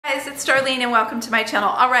guys, it's Darlene and welcome to my channel.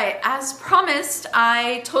 Alright, as promised,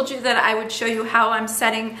 I told you that I would show you how I'm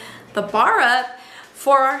setting the bar up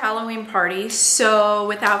for our Halloween party. So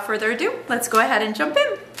without further ado, let's go ahead and jump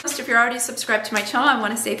in. First, if you're already subscribed to my channel, I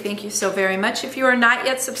want to say thank you so very much. If you are not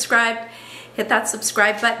yet subscribed, hit that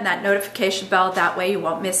subscribe button, that notification bell, that way you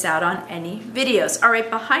won't miss out on any videos. Alright,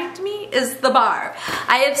 behind me is the bar.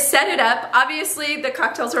 I have set it up. Obviously the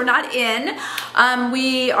cocktails are not in.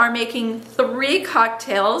 We are making 3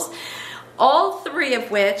 cocktails, all 3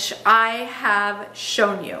 of which I have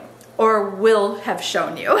shown you or will have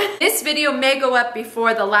shown you. This video may go up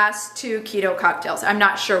before the last 2 keto cocktails. I'm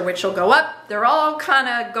not sure which will go up. They're all kind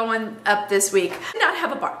of going up this week. I did not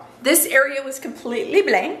have a bar. This area was completely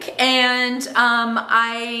blank, and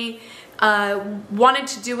I wanted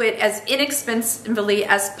to do it as inexpensively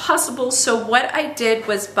as possible. So what I did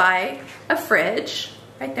was buy a fridge,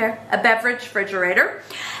 right there, a beverage refrigerator,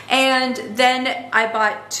 and then I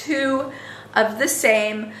bought 2 of the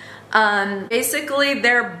same. Basically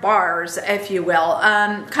they're bars, if you will.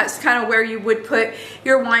 It's kind of where you would put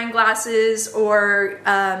your wine glasses or,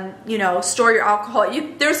 you know, store your alcohol.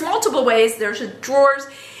 There's multiple ways. There's drawers.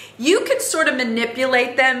 You can sort of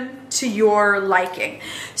manipulate them to your liking.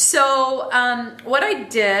 So what I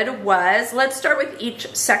did was, let's start with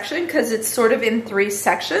each section because it's sort of in 3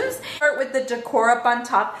 sections. Start with the decor up on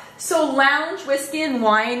top. So lounge, whiskey, and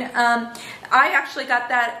wine. I actually got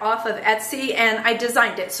that off of Etsy and I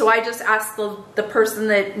designed it. So I just asked the person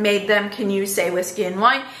that made them, can you say whiskey and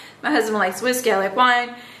wine? My husband likes whiskey, I like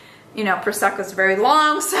wine. You know, Prosecco's very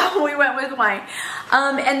long, so we went with wine.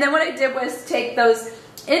 And then what I did was take those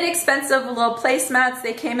inexpensive little placemats.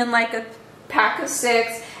 They came in like a pack of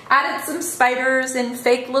 6. Added some spiders and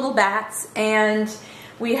fake little bats, and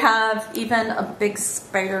we have even a big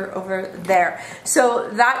spider over there. So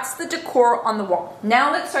that's the decor on the wall.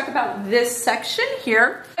 Now let's talk about this section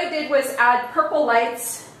here. What I did was add purple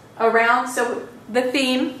lights around. So the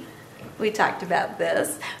theme, we talked about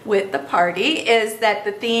this with the party, is that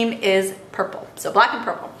the theme is purple. So black and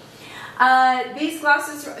purple. These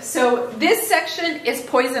glasses, so this section is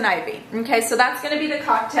poison ivy. Okay, so that's going to be the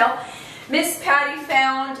cocktail. Miss Patty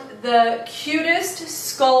found the cutest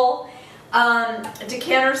skull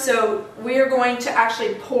decanter, so we are going to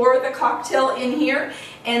actually pour the cocktail in here,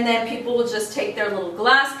 and then people will just take their little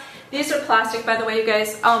glass. These are plastic, by the way, you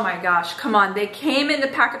guys. Oh my gosh, come on. They came in the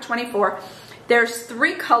pack of 24. There's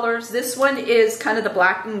 3 colors. This one is kind of the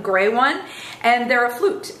black and gray one, and they're a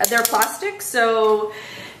flute. They're plastic, so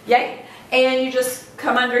yay. And you just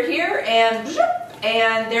come under here and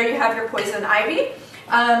there you have your poison ivy.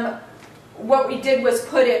 What we did was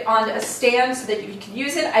put it on a stand so that you could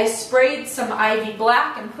use it. I sprayed some ivy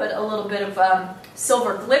black and put a little bit of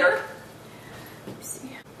silver glitter.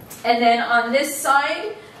 And then on this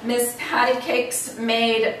side, Miss Patty Cakes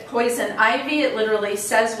made poison ivy. It literally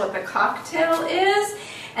says what the cocktail is.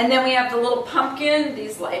 And then we have the little pumpkin.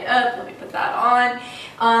 These light up. Let me put that on.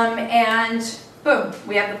 And boom,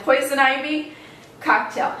 we have the poison ivy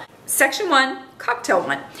cocktail. Section 1, cocktail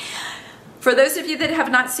 1. For those of you that have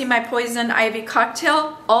not seen my poison ivy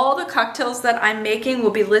cocktail, all the cocktails that I'm making will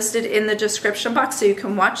be listed in the description box so you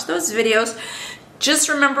can watch those videos. Just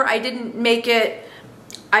remember, I didn't make it,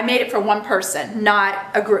 I made it for one person, not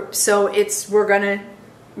a group. So it's, we're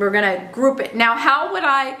gonna group it. Now, how would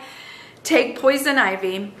I take poison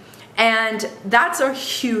ivy? And that's a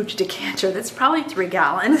huge decanter. That's probably 3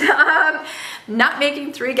 gallons. Not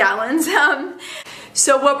making 3 gallons.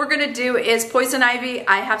 So what we're gonna do is poison ivy.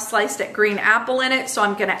 I have sliced a green apple in it, so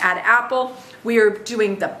I'm gonna add apple. We are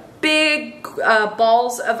doing the big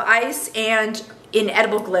balls of ice and in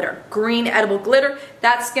edible glitter, green edible glitter.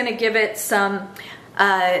 That's gonna give it some,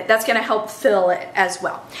 that's gonna help fill it as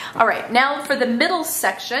well. All right, now for the middle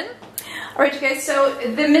section. All right, you guys, so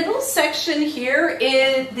the middle section here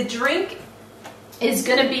is, the drink is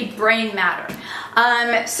gonna be brain matter.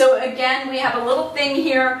 So again, we have a little thing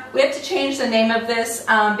here. We have to change the name of this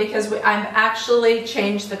because I've actually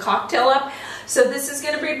changed the cocktail up. So this is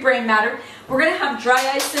gonna be brain matter. We're gonna have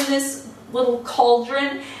dry ice in this little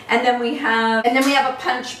cauldron, and then we have a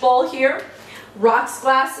punch bowl here, rocks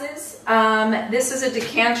glasses. This is a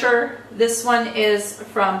decanter. This one is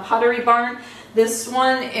from Pottery Barn. This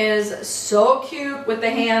one is so cute with the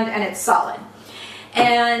hand, and it's solid.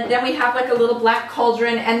 And then we have like a little black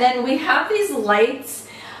cauldron, and then we have these lights.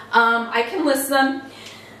 I can list them.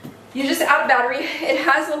 You just add a battery. It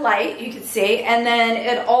has a light, you can see, and then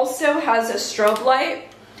it also has a strobe light.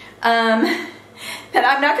 But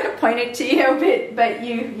I'm not going to point it to you, but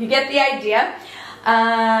you get the idea.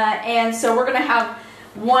 And so we're going to have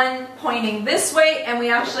one pointing this way, and we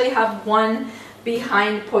actually have one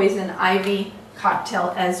behind poison ivy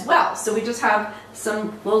cocktail as well. So we just have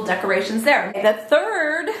some little decorations there. The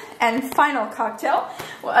third and final cocktail,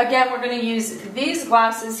 well, again, we're going to use these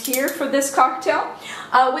glasses here for this cocktail.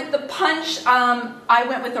 With the punch, I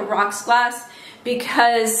went with a rocks glass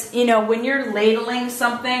because, you know, when you're ladling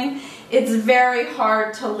something, it's very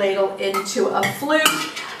hard to ladle into a flute.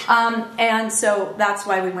 And so that's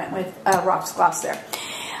why we went with a rocks glass there.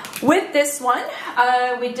 With this one,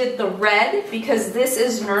 we did the red because this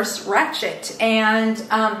is Nurse Ratched. And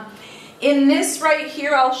in this right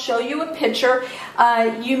here, I'll show you a picture.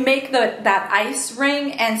 You make that ice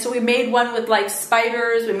ring, and so we made one with like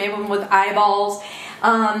spiders, we made one with eyeballs.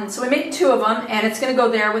 So we made two of them, and it's gonna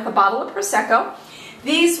go there with a bottle of Prosecco.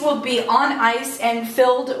 These will be on ice and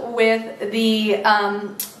filled with the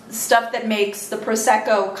stuff that makes the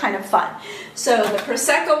Prosecco kind of fun. So the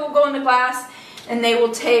Prosecco will go in the glass, and they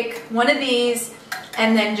will take one of these,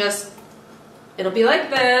 and then just, it'll be like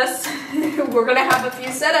this. We're gonna have a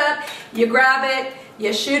few set up. You grab it,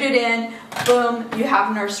 you shoot it in, boom, you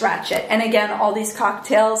have Nurse Ratched. And again, all these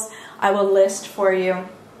cocktails I will list for you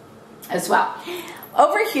as well.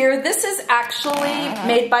 Over here, this is actually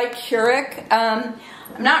made by Keurig. I'm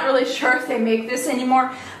not really sure if they make this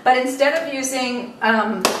anymore, but instead of using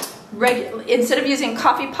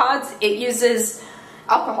coffee pods, it uses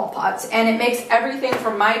alcohol pods, and it makes everything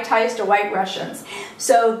from Mai Tais to White Russians.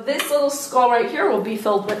 So this little skull right here will be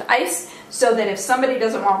filled with ice, so that if somebody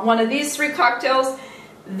doesn't want one of these three cocktails,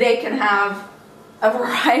 they can have a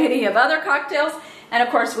variety of other cocktails, and of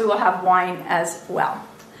course we will have wine as well.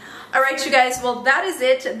 All right, you guys, well, that is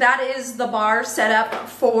it. That is the bar set up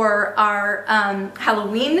for our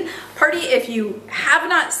Halloween party. If you have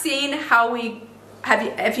not seen how we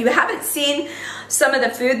if you haven't seen some of the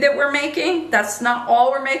food that we're making, that's not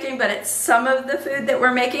all we're making, but it's some of the food that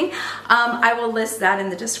we're making, I will list that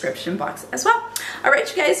in the description box as well. All right,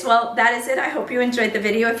 you guys, well, that is it. I hope you enjoyed the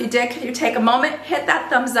video. If you did, could you take a moment, hit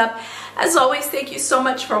that thumbs up. As always, thank you so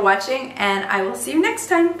much for watching, and I will see you next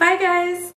time. Bye, guys.